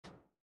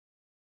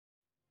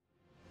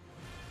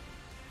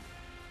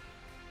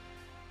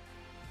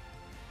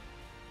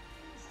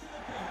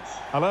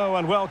Hello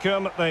and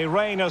welcome. The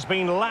rain has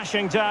been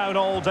lashing down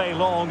all day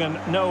long and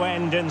no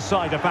end in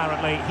sight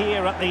apparently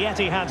here at the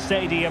Etihad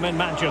Stadium in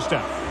Manchester.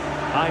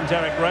 I'm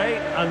Derek Ray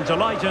and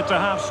delighted to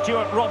have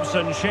Stuart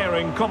Robson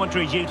sharing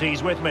commentary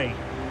duties with me.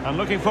 I'm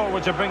looking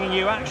forward to bringing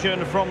you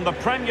action from the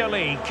Premier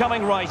League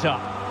coming right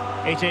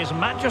up. It is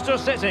Manchester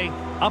City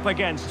up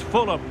against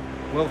Fulham.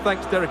 Well,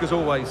 thanks Derek as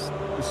always.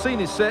 The scene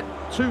is set,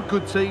 two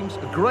good teams,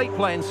 a great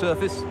playing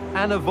surface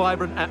and a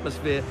vibrant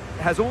atmosphere.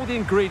 It has all the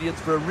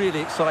ingredients for a really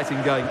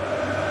exciting game.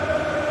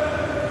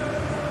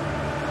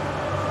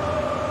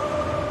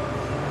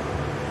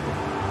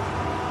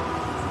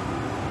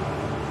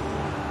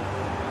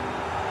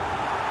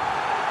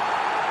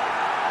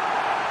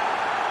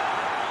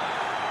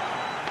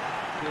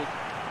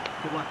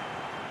 Good luck.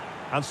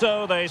 And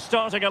so the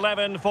starting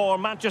 11 for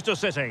Manchester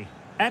City.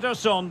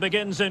 Ederson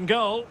begins in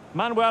goal.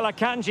 Manuel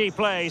Akanji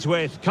plays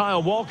with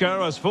Kyle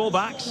Walker as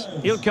fullbacks.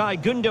 Ilkay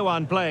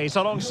Gundogan plays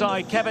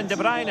alongside Kevin De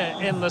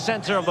Bruyne in the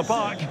centre of the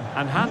park.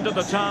 And handed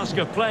the task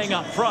of playing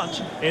up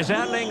front is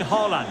Erling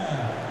Haaland.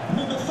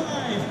 Number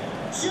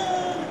 5,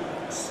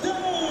 John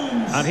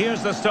Stones. And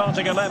here's the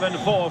starting 11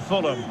 for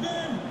Fulham.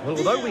 Well,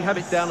 although we have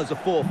it down as a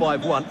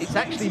 4-5-1, it's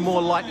actually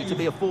more likely to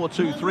be a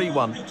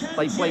 4-2-3-1.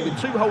 They play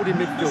with two holding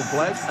midfield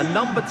players, a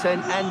number 10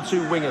 and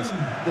two wingers.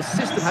 The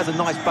system has a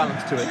nice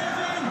balance to it.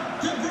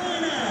 De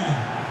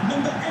Bruyne.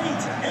 Number 8,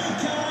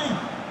 Ilkay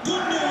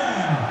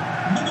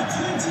Gundogan. Number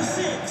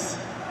 26,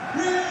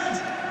 Riyad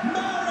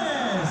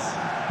Mahrez.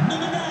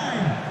 Number 9,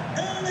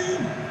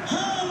 Erling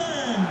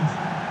Haaland.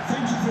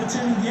 Thank you for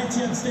attending the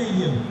Etihad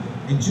Stadium.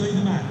 Enjoy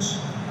the match.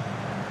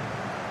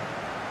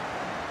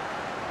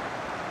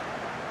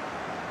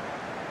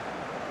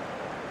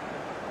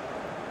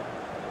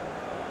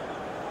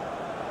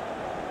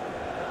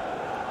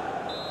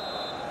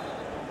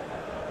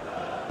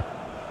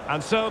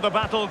 And so the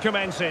battle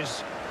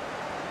commences.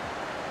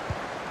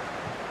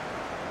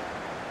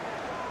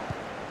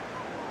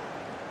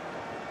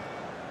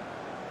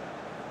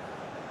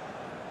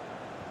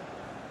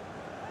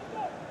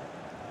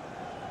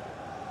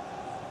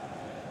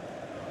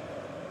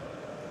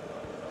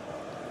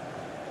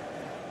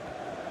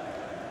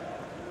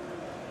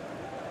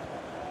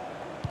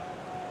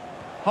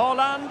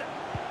 Haaland.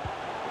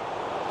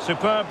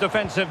 Superb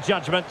defensive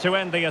judgment to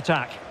end the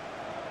attack.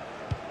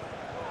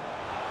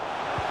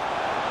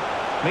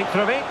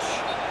 Mitrovic,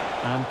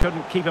 and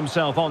couldn't keep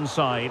himself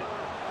onside.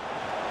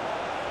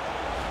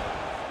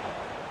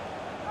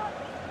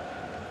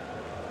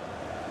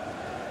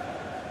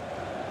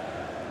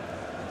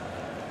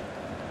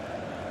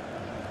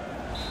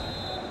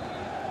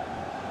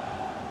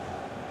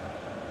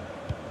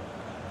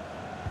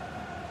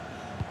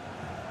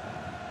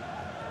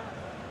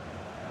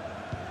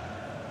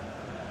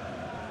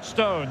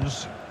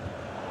 Stones,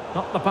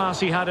 not the pass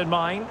he had in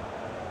mind.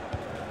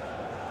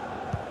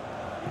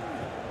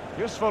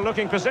 Useful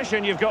looking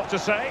position, you've got to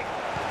say.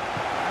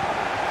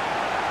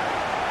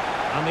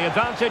 And the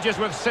advantage is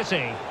with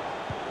City.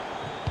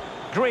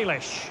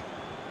 Grealish.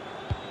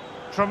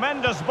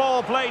 Tremendous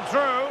ball played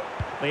through.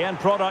 The end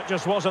product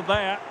just wasn't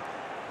there.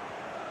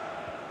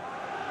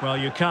 Well,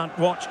 you can't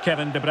watch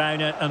Kevin De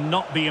Bruyne and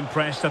not be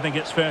impressed, I think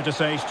it's fair to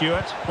say,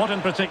 Stuart. What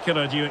in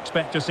particular do you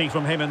expect to see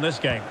from him in this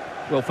game?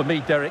 Well, for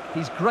me, Derek,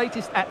 his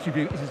greatest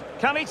attribute is his...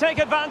 Can he take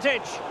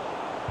advantage?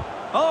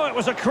 Oh, it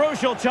was a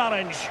crucial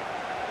challenge.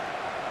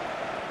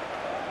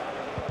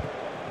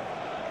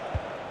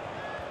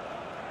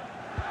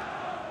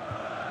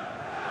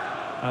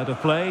 Out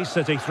of play,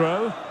 City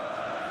throw.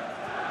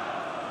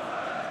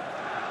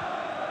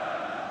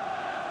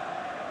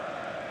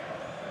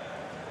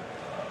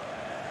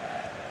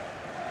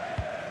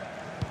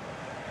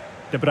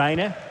 De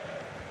Bruyne.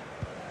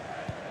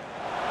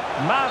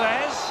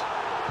 Mahrez.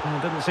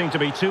 Well, didn't seem to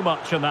be too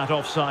much in that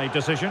offside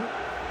decision.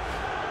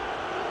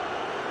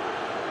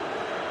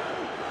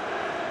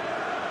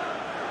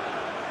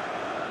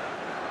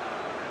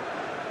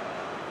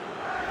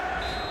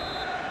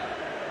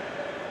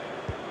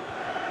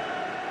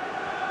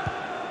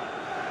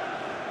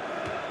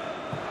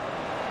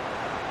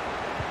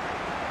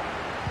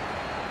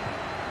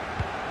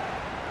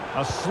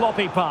 A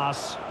sloppy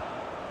pass.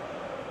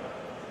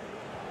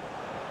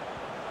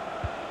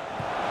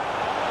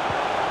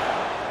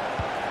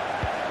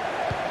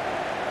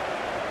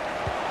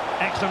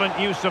 Excellent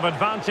use of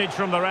advantage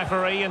from the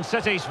referee in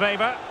City's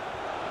favour.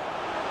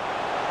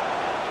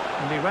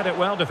 And he read it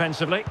well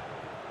defensively.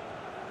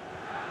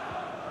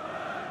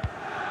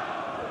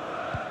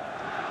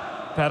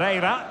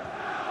 Pereira.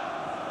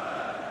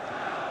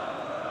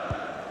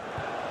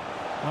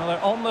 Well,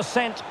 they're on the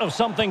scent of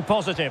something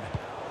positive,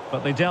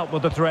 but they dealt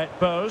with the threat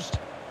posed.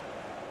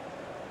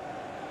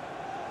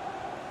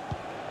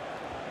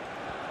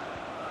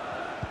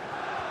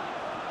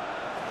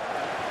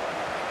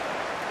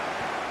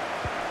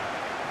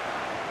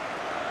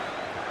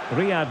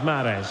 Riyad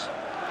Mahrez.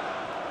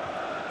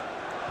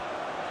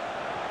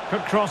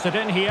 Could cross it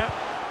in here.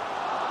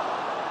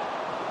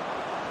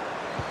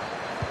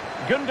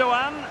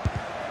 Gundogan.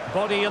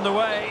 Body in the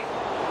way.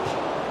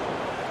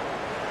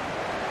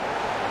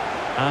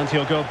 And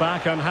he'll go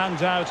back and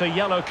hand out a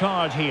yellow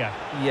card here.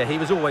 Yeah, he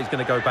was always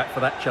going to go back for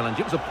that challenge.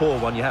 It was a poor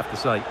one, you have to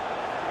say.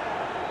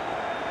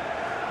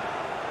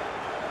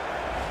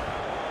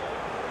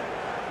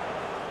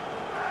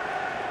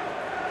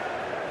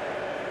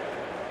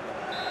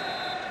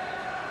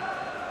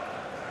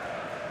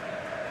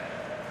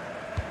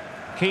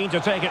 Keen to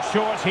take it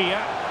short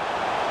here.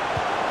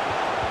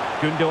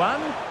 Gundogan.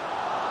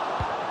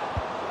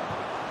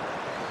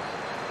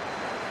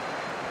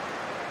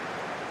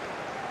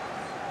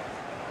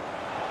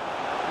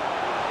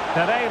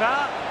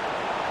 Pereira.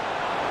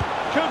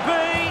 Could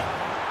be.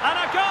 And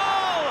a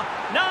goal!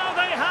 Now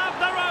they have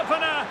their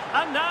opener,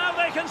 and now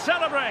they can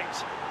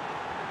celebrate.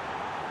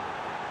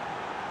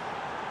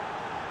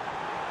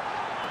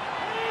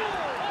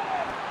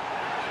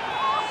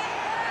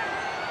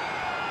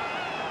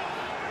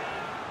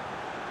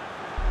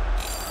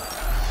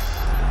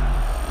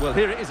 Well,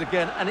 here it is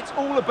again, and it's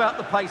all about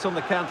the pace on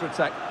the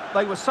counter-attack.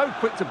 They were so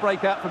quick to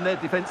break out from their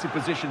defensive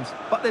positions,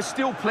 but there's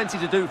still plenty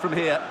to do from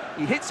here.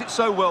 He hits it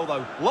so well,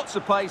 though. Lots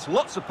of pace,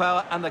 lots of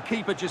power, and the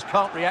keeper just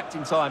can't react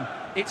in time.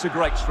 It's a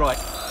great strike.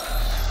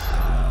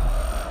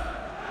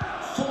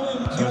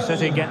 So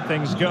City get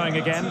things going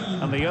again,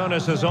 and the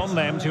onus is on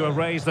them to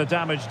erase the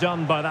damage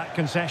done by that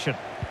concession.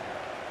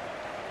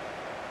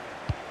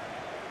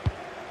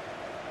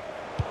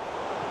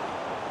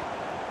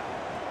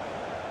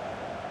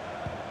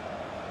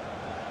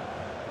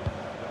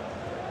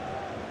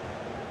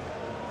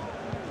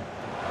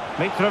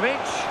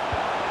 Mitrovic,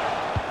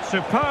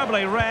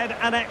 superbly read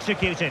and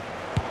executed.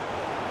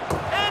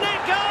 And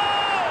it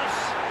goes!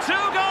 2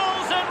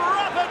 goals in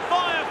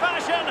rapid-fire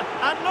fashion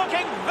and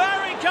looking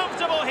very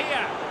comfortable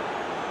here.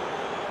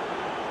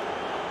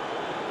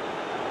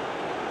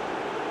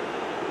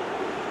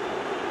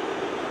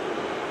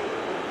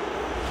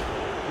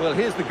 Well,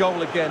 here's the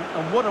goal again,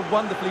 and what a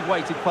wonderfully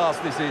weighted pass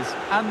this is.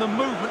 And the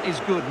movement is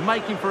good,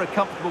 making for a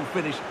comfortable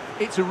finish.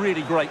 It's a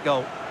really great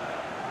goal.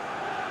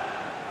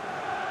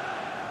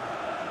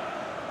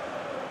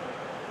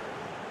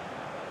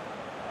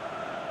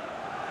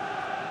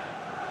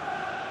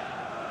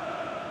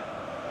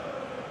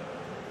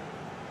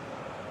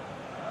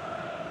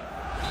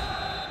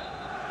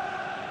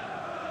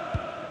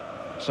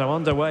 So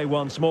underway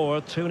once more,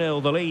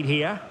 2-0 the lead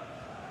here.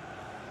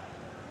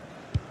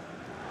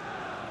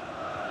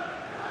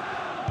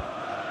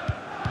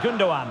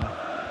 Gundogan.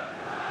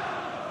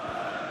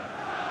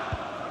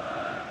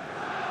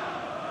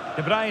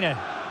 De Bruyne.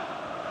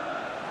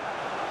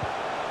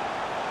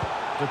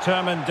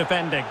 Determined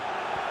defending.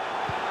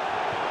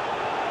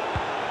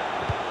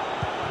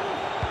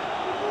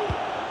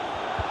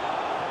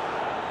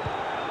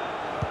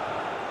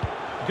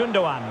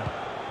 Gundogan.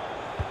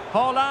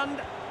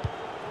 Haaland.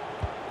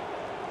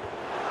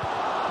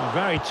 A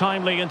very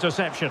timely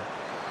interception.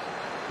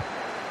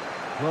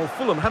 Well,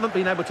 Fulham haven't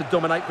been able to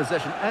dominate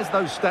possession, as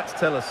those stats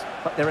tell us,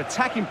 but their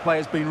attacking play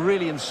has been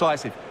really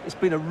incisive. It's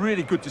been a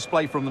really good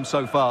display from them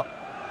so far.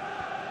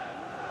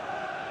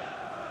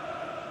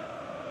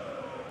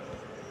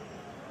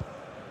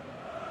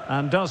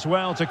 And does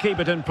well to keep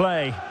it in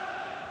play.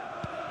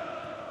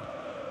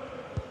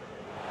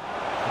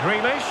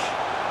 Grealish.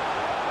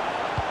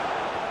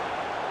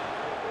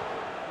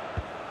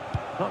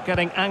 Not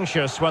getting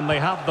anxious when they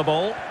have the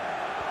ball.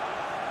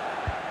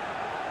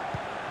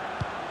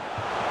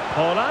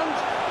 Haaland.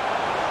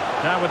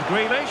 Now with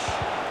Grealish.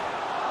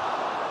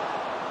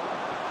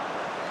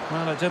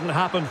 Well, it didn't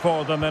happen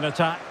for them in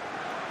attack.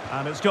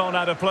 And it's gone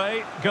out of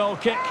play. Goal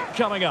kick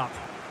coming up.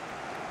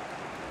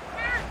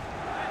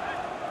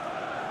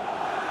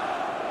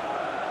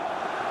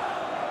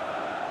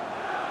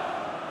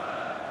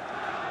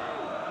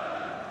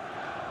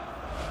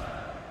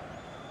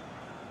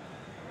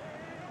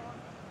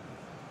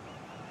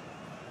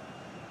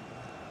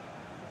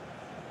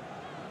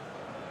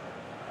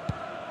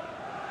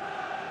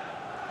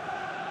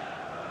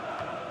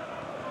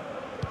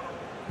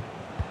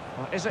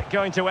 Is it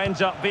going to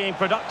end up being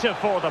productive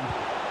for them?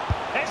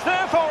 It's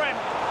there for him!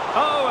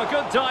 Oh, a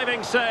good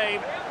diving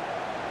save.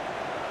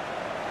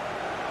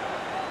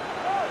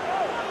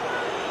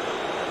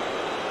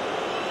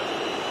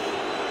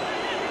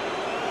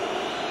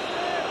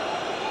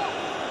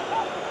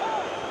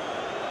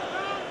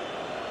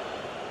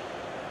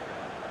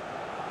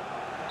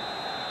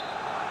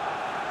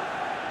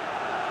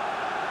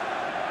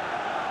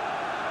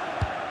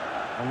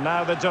 And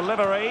now the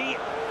delivery.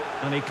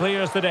 And he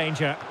clears the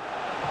danger.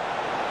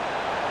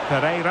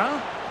 Pereira.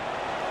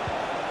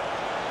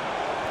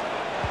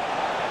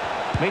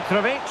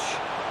 Mitrovic.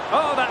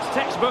 Oh, that's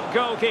textbook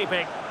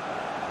goalkeeping.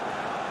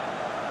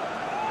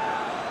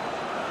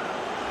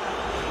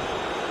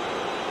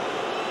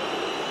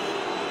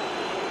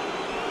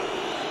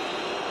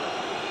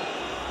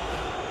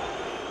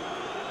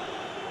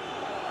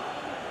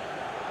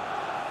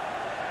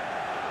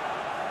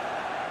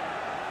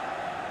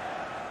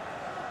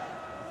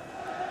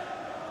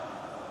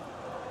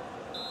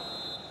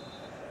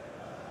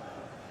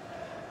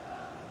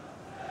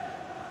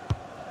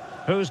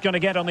 Who's going to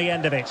get on the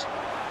end of it?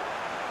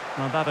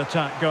 Well, that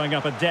attack going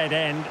up a dead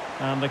end,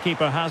 and the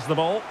keeper has the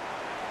ball.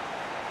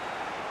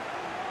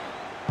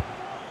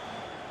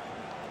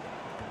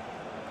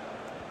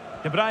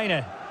 De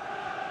Bruyne.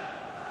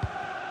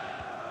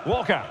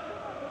 Walker.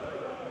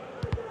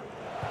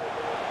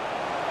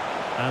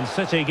 And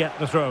City get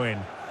the throw in.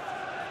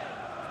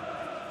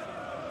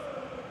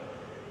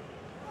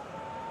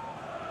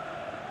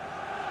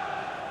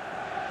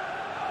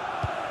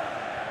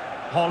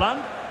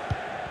 Holland.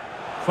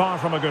 Far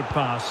from a good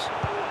pass.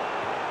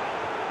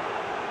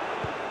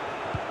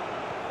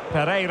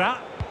 Pereira.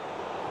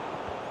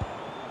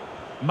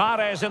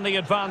 Mahrez in the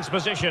advanced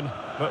position,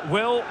 but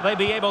will they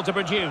be able to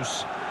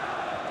produce?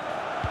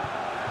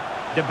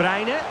 De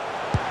Bruyne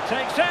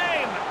takes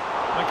aim.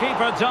 The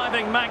keeper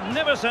diving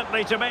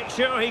magnificently to make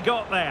sure he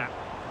got there.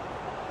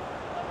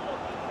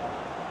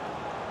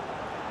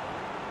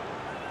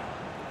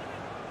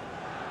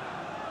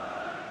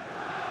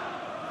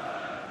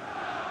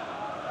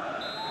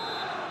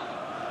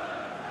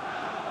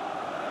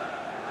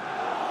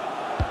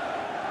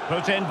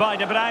 Put in by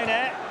De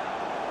Bruyne.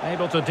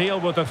 Able to deal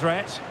with the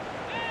threat.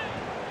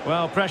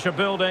 Well, pressure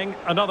building,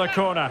 another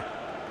corner.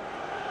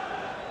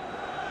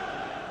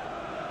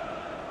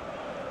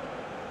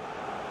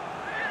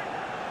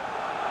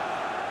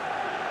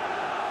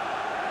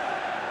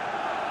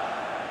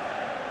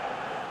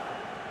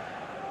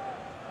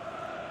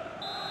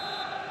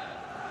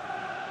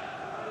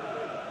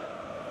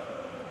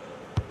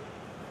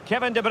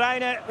 Kevin De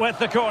Bruyne with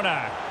the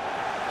corner.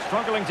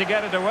 Struggling to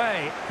get it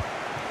away.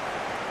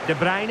 De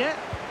Bruyne.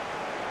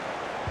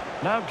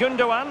 Now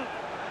Gundogan.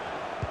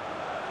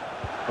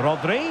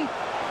 Rodri.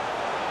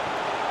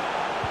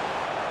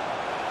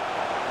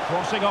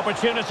 Crossing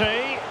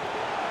opportunity.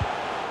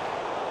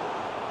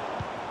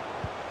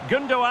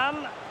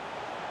 Gundogan.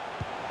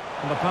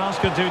 And the pass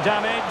could do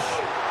damage.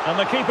 And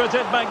the keeper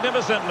did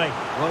magnificently.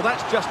 Well,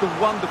 that's just a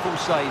wonderful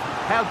save.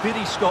 How did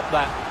he stop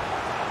that?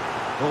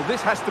 Well,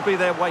 this has to be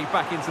their way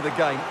back into the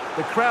game.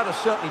 The crowd are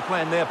certainly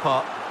playing their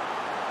part.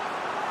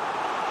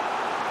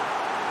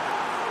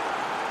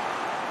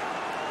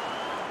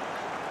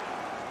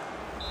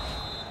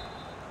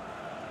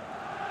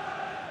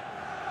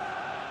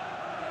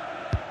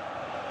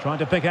 Trying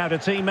to pick out a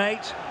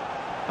teammate.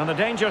 And the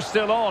danger's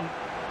still on.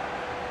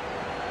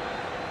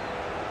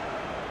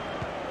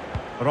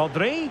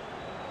 Rodri.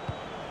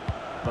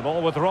 The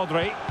ball with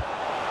Rodri.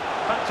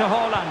 Back to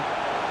Holland.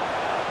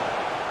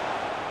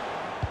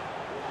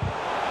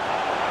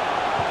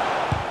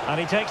 And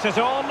he takes it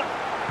on.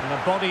 And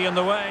the body in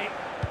the way.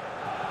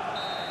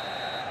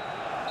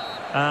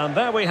 And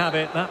there we have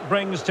it. That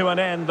brings to an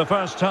end the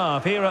first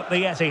half here at the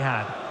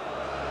Etihad.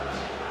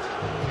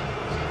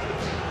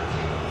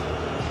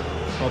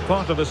 Well,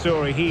 part of the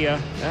story here,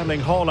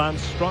 Erling Haaland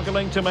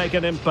struggling to make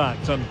an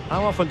impact. And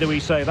how often do we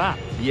say that?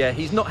 Yeah,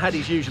 he's not had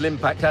his usual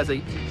impact, has he?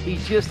 He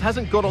just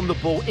hasn't got on the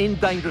ball in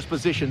dangerous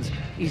positions.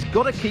 He's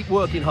got to keep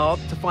working hard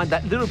to find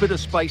that little bit of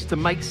space to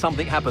make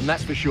something happen,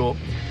 that's for sure.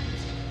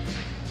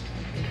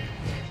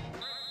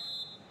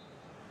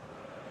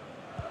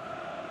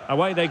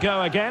 Away they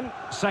go again.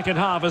 Second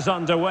half is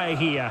underway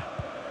here.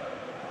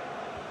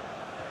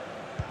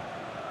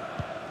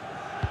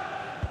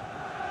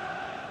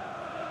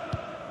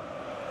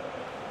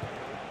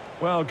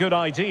 Well, good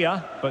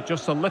idea, but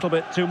just a little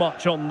bit too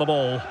much on the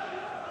ball.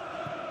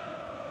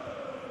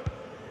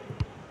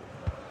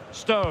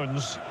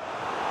 Stones.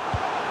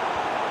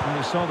 And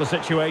we saw the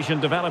situation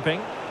developing.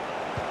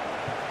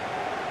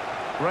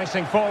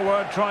 Racing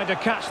forward, trying to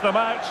catch them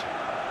out.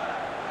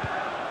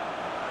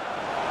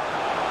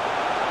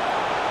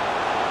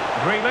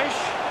 Grealish.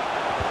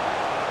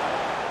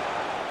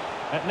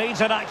 It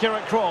needs an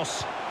accurate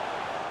cross.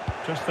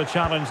 Just the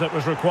challenge that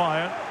was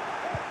required.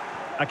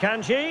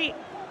 Akanji.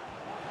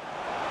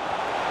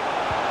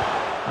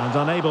 And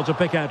unable to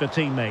pick out a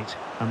teammate.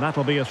 And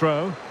that'll be a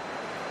throw.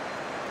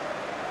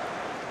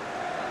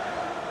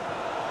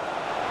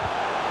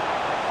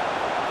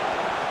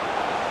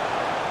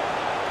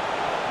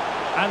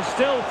 And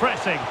still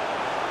pressing.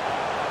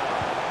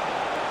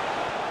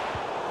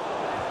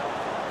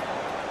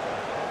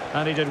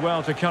 And he did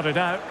well to cut it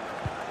out.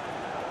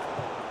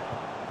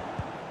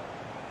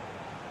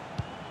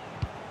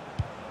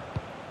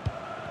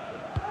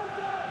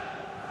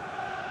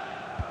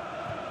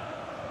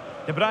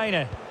 De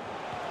Bruyne.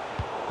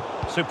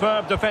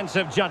 Superb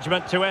defensive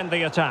judgment to end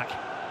the attack.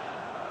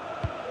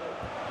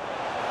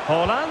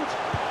 Haaland.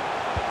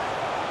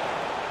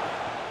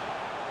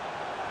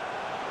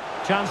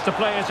 Chance to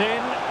play it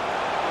in.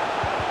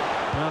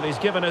 Well, he's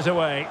given us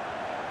away.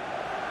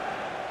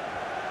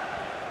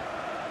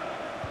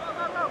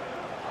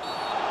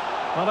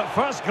 Well, at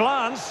first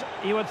glance,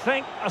 you would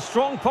think a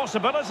strong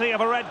possibility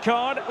of a red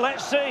card.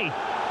 Let's see.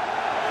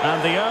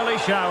 And the early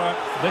shower,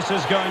 this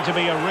is going to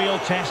be a real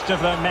test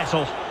of their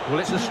mettle. Well,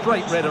 it's a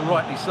straight red and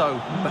rightly so.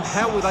 But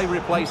how will they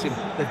replace him?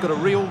 They've got to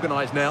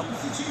reorganise now.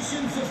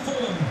 Substitution for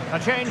Fulham. A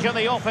change in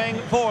the offing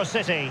for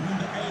City. Number 8,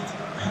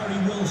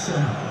 Harry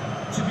Wilson.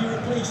 To be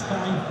replaced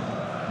by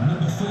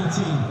number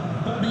 14,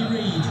 Bobby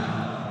Reed.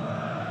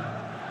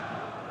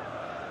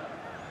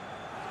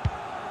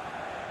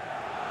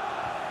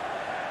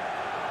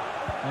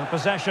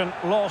 Possession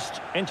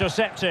lost,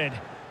 intercepted.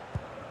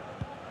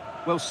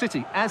 Well,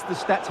 City, as the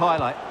stats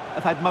highlight,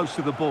 have had most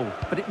of the ball,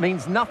 but it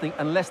means nothing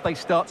unless they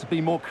start to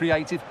be more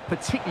creative,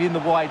 particularly in the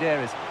wide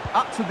areas.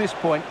 Up to this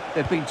point,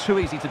 they've been too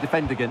easy to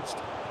defend against.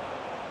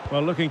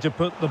 Well, looking to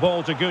put the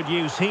ball to good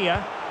use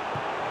here.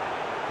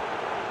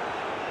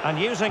 And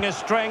using his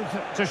strength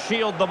to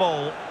shield the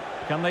ball.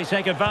 Can they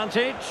take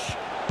advantage?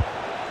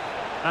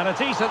 And a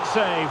decent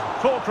save,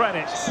 full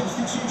credit.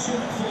 Substitution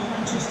for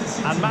Manchester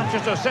City. And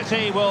Manchester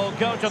City will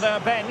go to their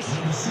bench.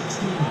 Number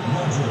 16,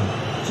 Roger,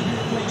 to be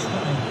replaced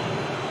by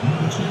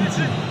number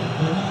 20,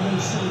 Bernardo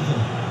Silva.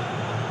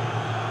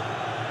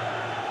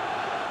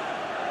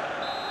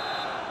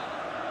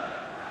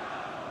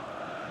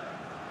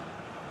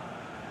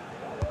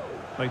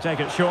 They take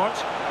it short.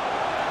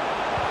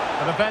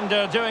 The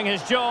defender doing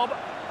his job.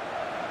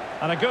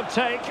 And a good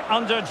take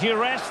under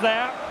duress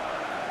there.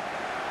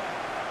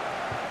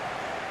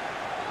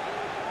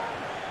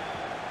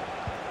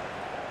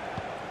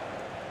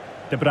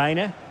 De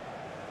Bruyne.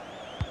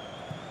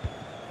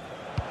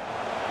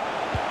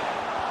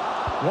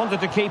 Wanted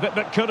to keep it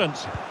but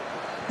couldn't.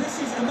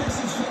 This is a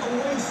message for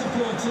away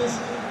supporters.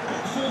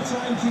 At full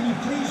time, can you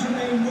please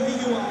remain where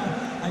you are,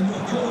 and your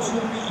coach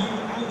will meet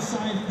you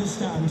outside the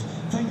stand.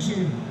 Thank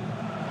you.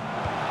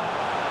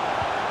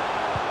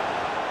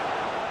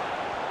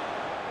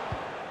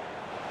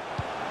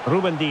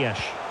 Ruben Dias.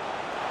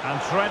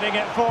 And threading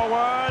it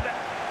forward.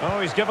 Oh,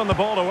 he's given the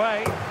ball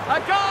away. A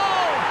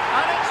goal!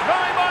 And it's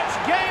very much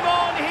game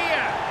on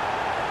here.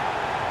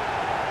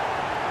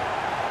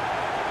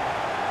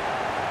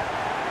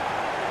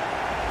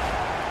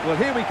 Well,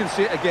 here we can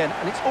see it again,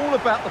 and it's all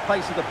about the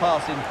pace of the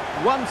passing.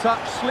 One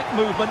touch, slick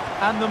movement,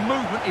 and the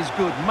movement is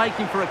good,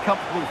 making for a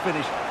comfortable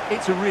finish.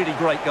 It's a really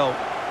great goal.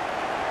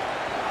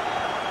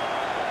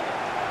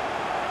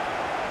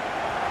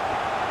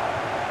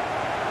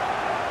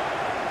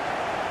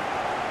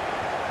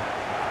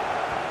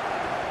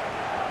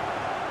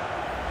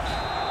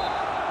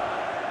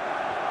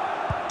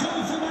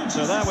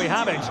 So there we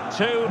have it,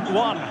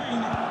 2-1.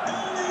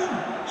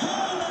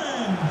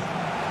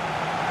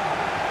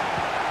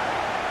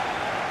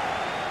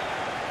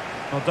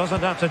 Well,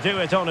 doesn't have to do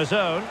it on his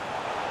own,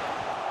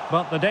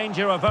 but the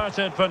danger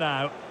averted for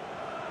now.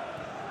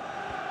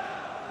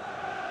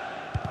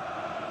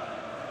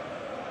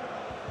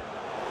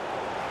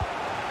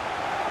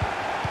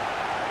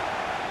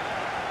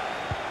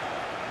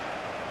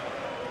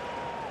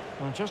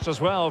 Well, just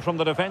as well from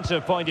the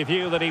defensive point of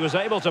view that he was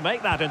able to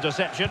make that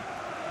interception.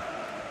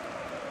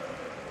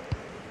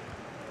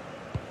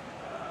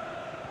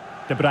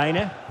 De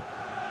Bruyne.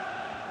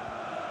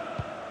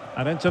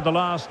 And into the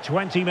last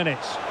 20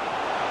 minutes.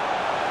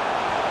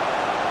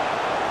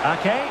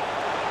 Ake.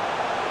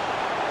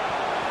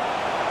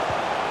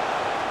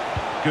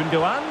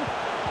 Gundogan.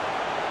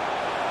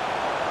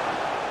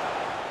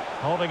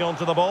 Holding on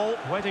to the ball,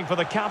 waiting for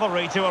the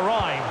cavalry to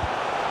arrive.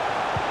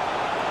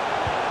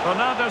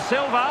 Bernardo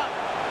Silva.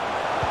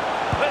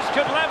 This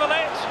could level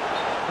it.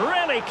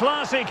 Really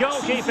classy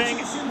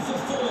goalkeeping.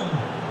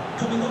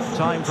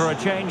 Time for a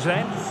change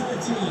then. Number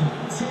 13,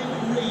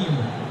 Tim Ream,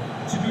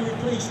 to be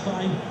replaced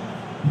by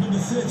number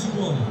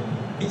 31,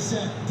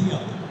 Issa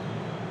Diop.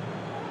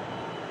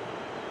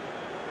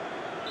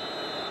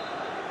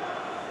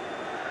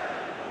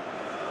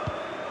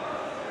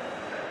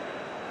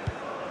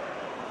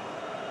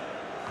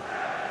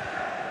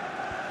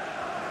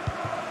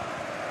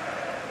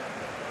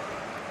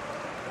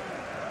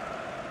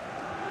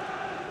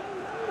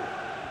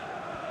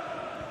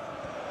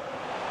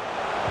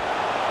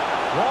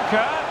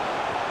 Walker.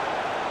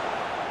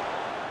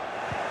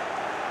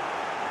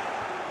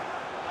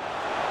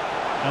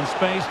 And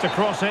space to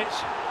cross it.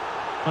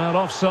 Well,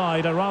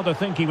 offside. I rather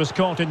think he was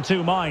caught in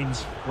two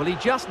minds. Well, he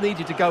just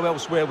needed to go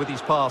elsewhere with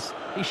his pass.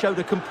 He showed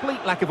a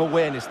complete lack of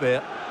awareness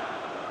there.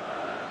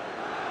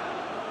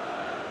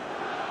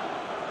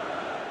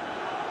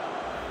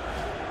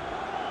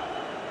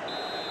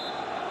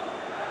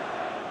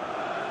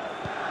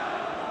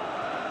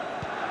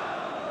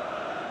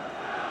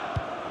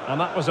 And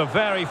that was a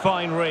very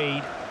fine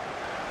read.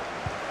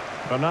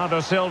 Bernardo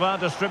Silva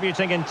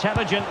distributing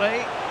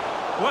intelligently.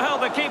 Well,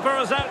 the keeper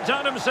has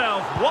outdone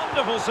himself.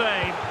 Wonderful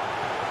save.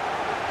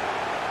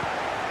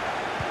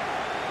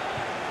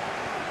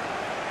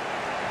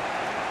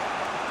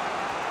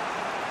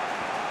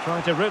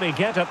 Trying to really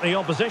get at the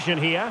opposition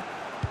here.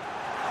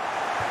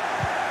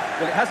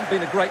 Well, it hasn't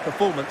been a great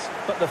performance,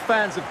 but the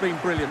fans have been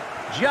brilliant.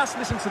 Just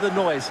listen to the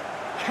noise.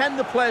 Can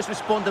the players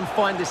respond and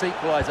find this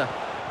equaliser?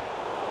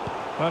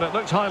 Well, it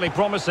looked highly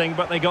promising,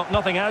 but they got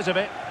nothing out of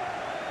it.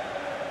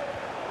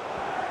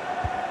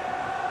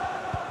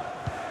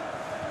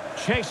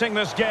 Chasing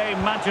this game,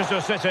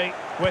 Manchester City,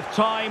 with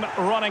time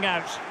running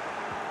out.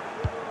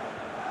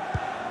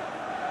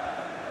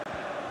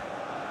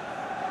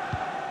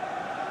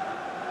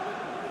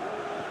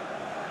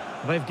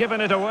 They've given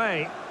it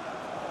away.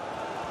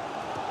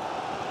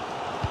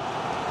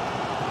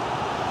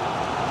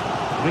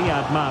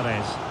 Riyad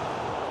Mahrez.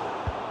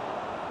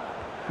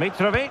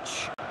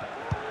 Mitrovic.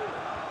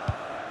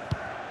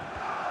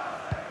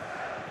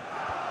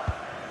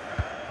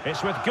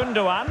 It's with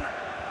Gundogan.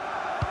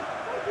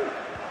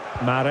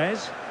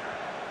 Mahrez.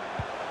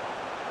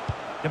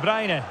 De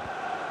Bruyne.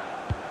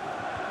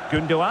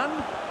 Gundogan.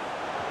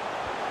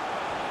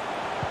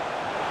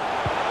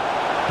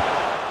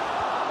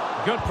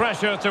 Good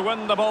pressure to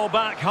win the ball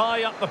back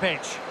high up the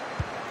pitch.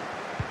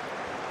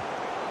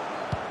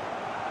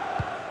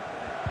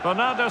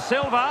 Bernardo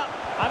Silva,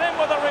 and in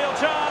with a real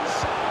chance.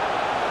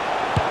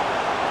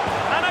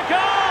 And a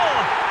goal!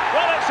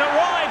 Well, it's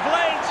arrived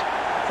late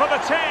for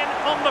the 10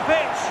 on the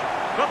pitch,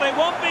 but they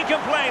won't be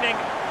complaining.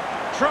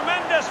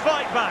 Tremendous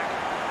fight back.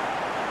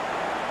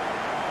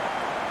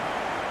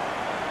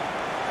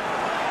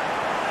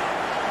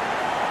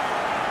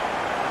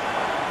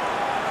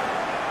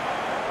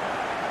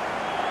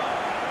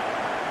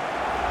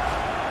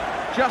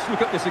 Just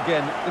look at this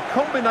again. The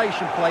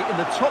combination play in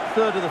the top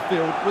third of the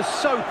field was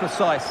so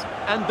precise.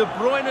 And De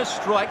Bruyne's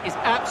strike is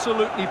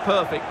absolutely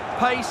perfect.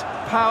 Pace,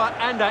 power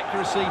and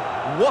accuracy.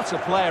 What a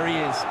player he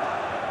is.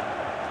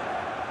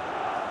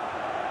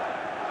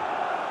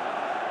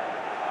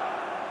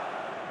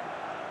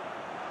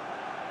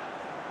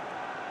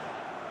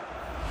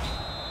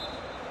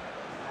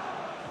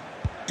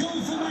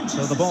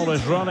 So the ball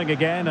is running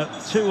again at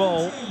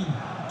 2-2.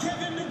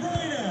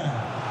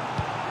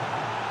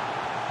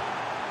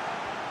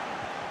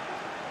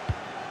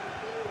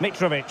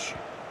 Mitrovic.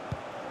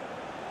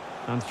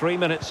 And 3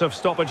 minutes of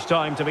stoppage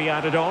time to be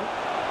added on.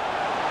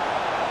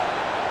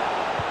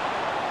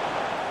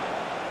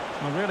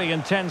 A really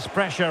intense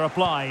pressure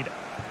applied.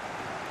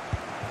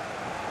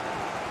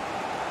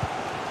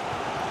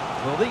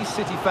 Well, these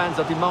City fans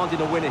are demanding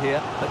a winner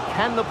here, but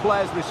can the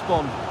players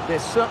respond? They're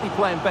certainly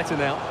playing better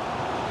now.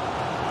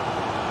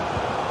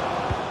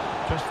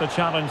 Just the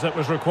challenge that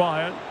was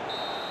required.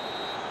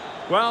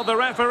 Well, the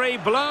referee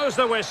blows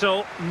the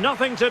whistle.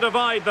 Nothing to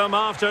divide them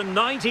after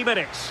 90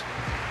 minutes.